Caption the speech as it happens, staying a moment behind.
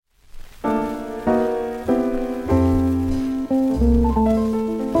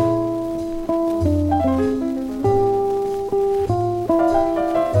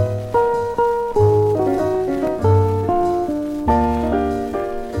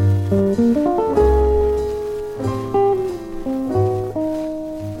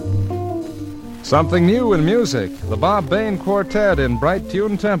Something new in music. The Bob Bain Quartet in bright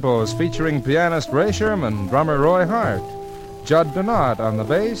tune tempos featuring pianist Ray Sherman, drummer Roy Harte, Judd Donat on the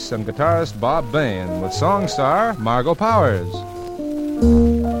bass, and guitarist Bob Bain with song star Margo Powers.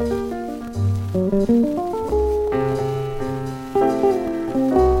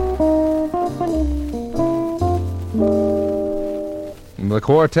 The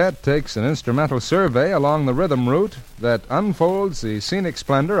quartet takes an instrumental survey along the rhythm route that unfolds the scenic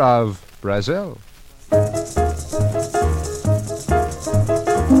splendor of Brazil.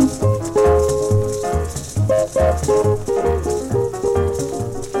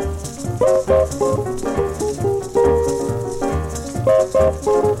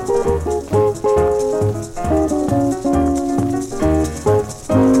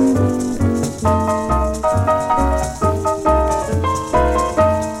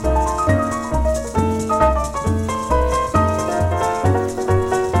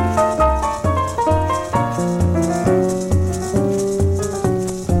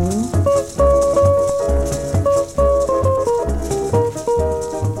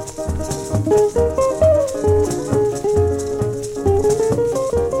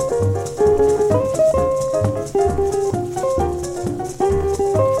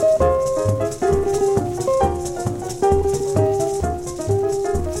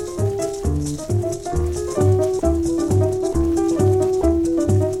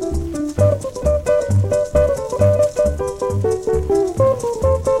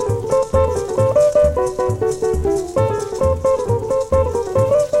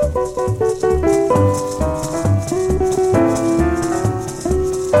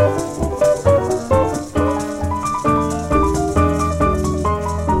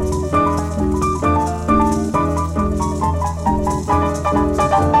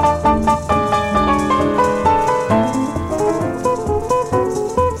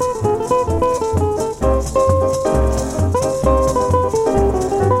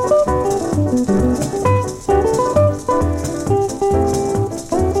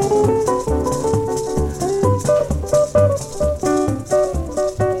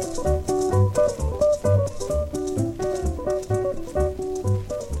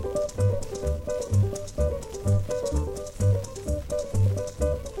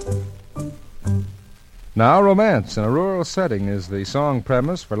 Now, romance in a rural setting is the song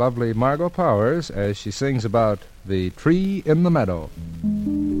premise for lovely Margo Powers as she sings about the tree in the meadow.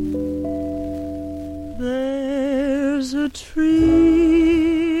 There's a tree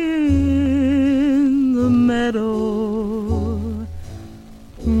in the meadow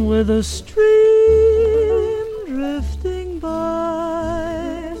with a stream drifting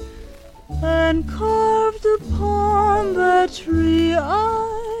by, and carved upon that tree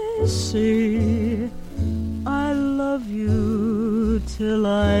I see, I love you till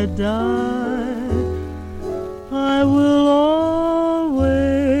I die. I will always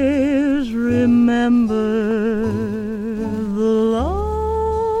remember the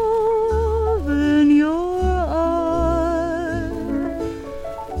love in your eyes.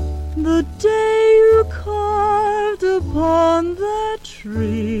 The day you carved upon that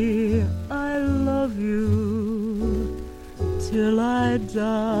tree, I love you till I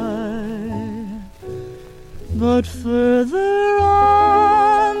die. But further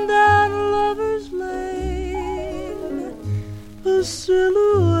on down Lover's Lane, a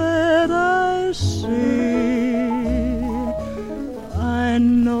silhouette I see. I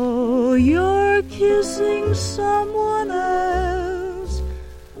know you're kissing someone else.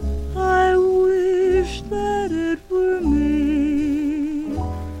 I wish that it were me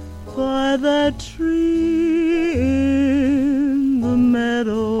by that tree in the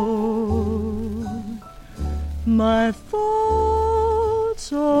meadow. My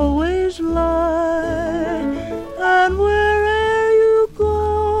thoughts always lie, and where'er you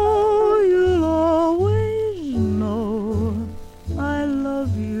go, you'll always know I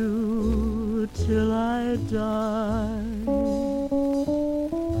love you till I die.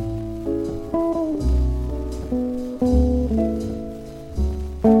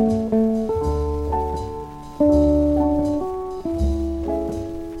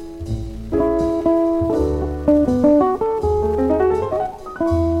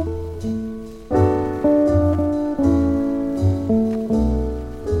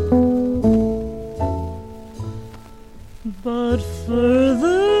 But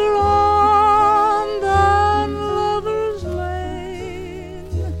further on down Lover's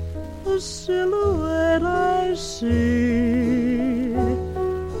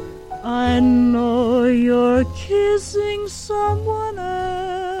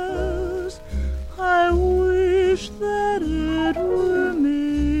wish that it were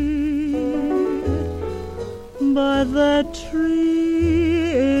me by that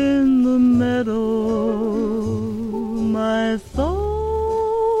tree in the meadow. My thoughts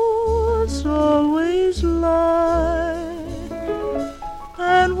always lie,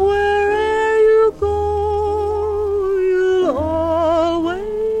 and where'er you go, you'll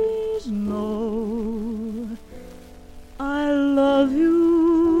always know I love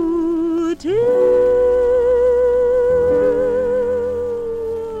you till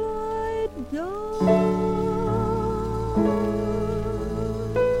I die.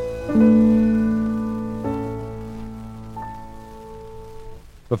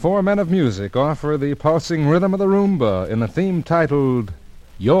 The four men of music offer the pulsing rhythm of the rhumba in a theme titled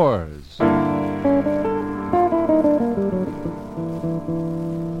Yours.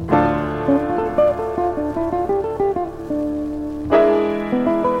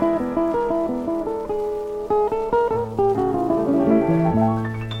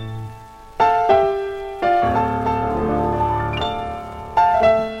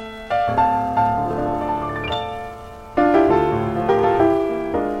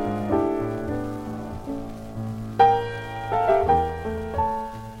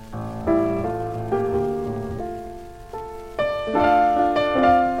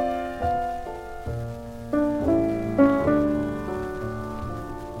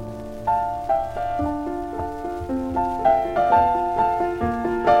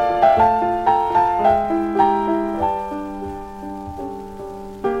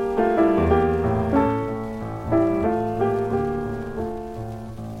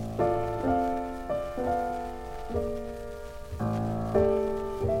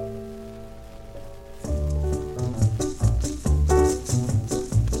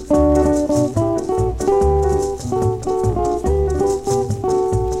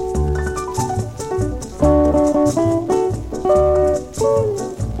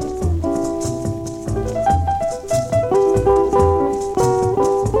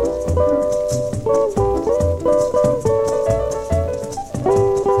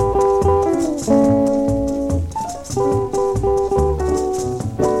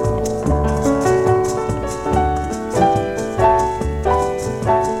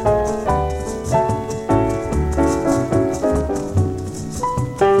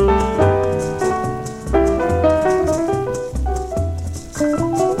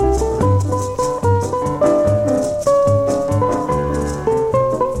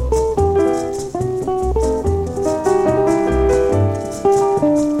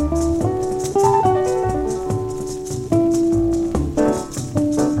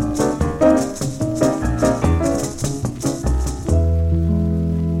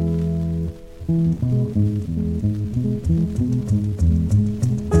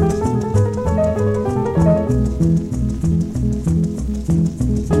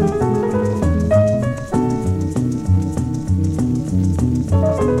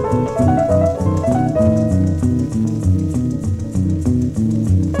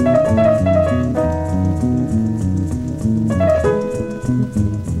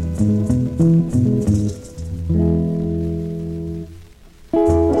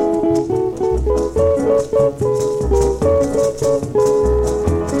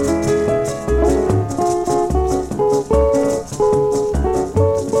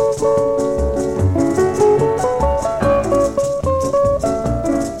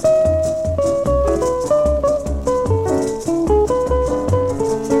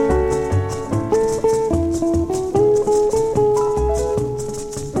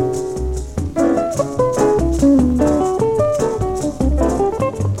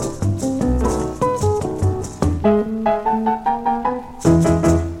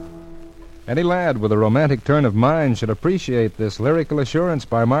 Any lad with a romantic turn of mind should appreciate this lyrical assurance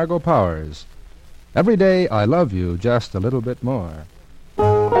by Margo Powers. Every day I love you just a little bit more.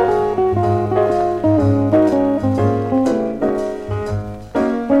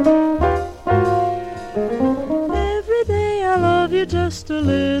 Every day I love you just a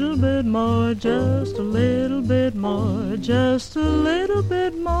little bit more, just a little bit more, just a little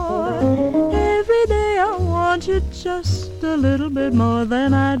bit more. Every day I want you just a little bit more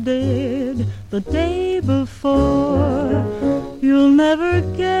than I did the day before. You'll never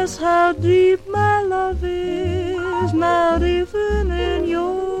guess how deep my love is, not even in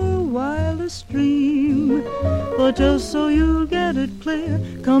your wildest dream. But just so you'll get it clear,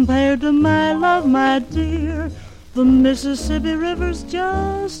 compared to my love, my dear, the Mississippi River's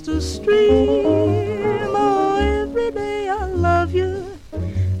just a stream. Oh, every day I love you,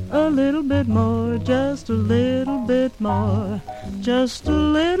 a little bit more, just a little bit more, just a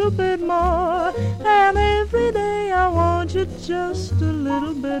little bit more. And every day I want you just a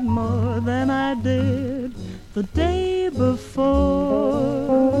little bit more than I did the day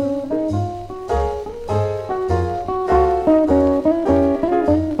before.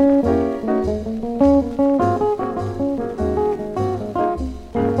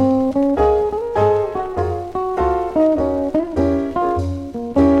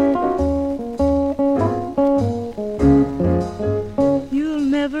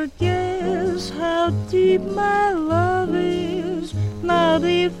 My love is not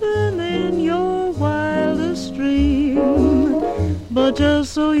even in your wildest dream. But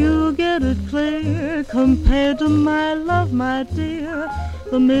just so you get it clear, compared to my love, my dear,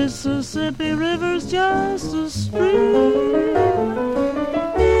 the Mississippi River's just a stream.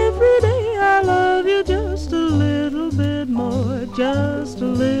 Every day I love you just a little bit more, just a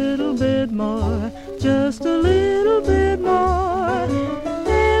little bit more, just a little bit more.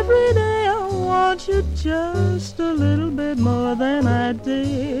 Every day I want you just a little bit more than I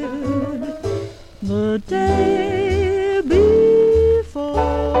did the day before.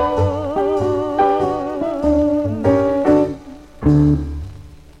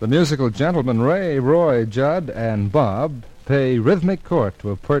 The musical gentlemen Ray, Roy, Judd, and Bob pay rhythmic court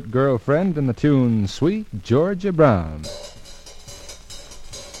to a pert girlfriend in the tune Sweet Georgia Brown.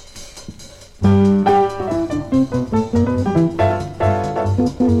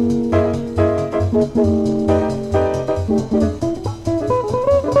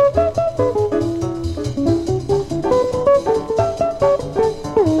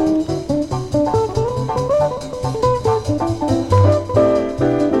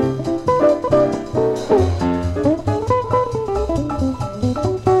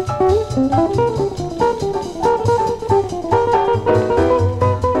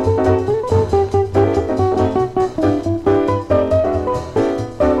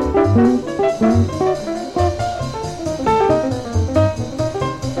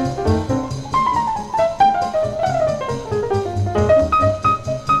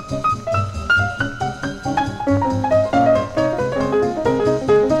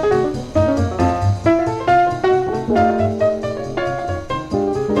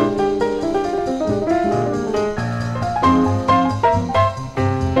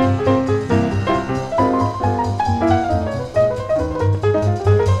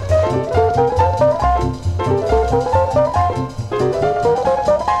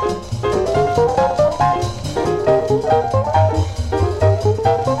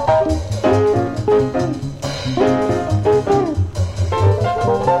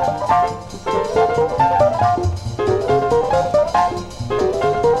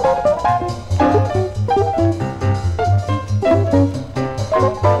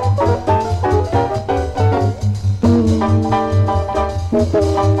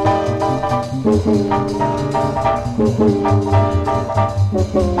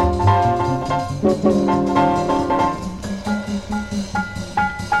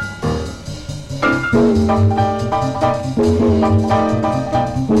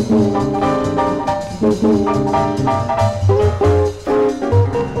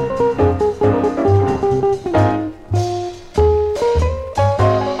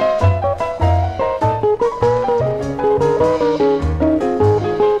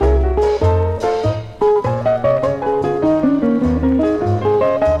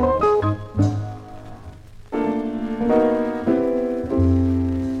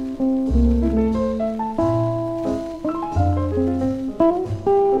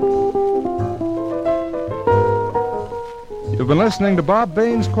 You've been listening to Bob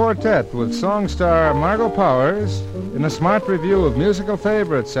Bain's Quartet with song star Margo Powers in a smart review of musical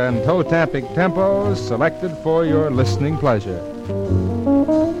favorites and toe-tapping tempos selected for your listening pleasure.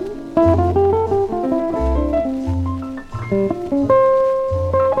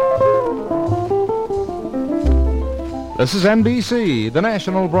 This is NBC, the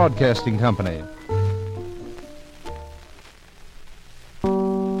National Broadcasting Company.